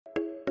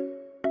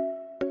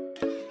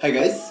Hey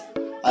guys,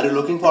 are you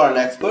looking for an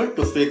expert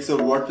to fix your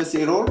WordPress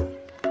error?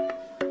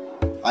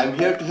 I'm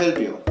here to help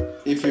you.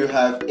 If you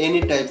have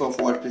any type of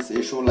WordPress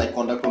issue like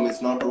contact form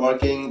is not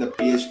working, the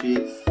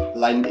PHP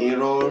line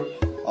error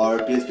or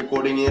PHP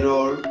coding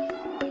error,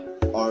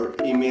 or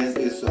image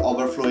is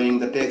overflowing,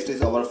 the text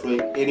is overflowing,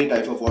 any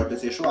type of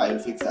WordPress issue, I will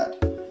fix that.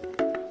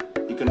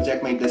 You can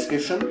check my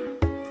description.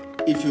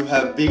 If you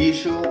have big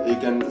issue, you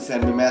can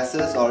send me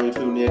message, or if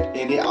you need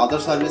any other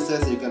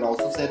services, you can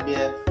also send me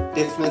a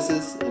text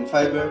message in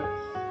Fiverr.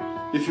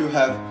 If you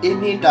have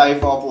any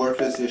type of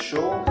WordPress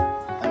issue,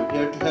 I'm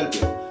here to help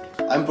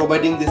you. I'm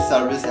providing this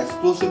service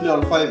exclusively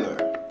on Fiverr.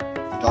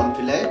 Don't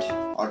be late,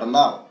 order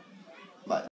now.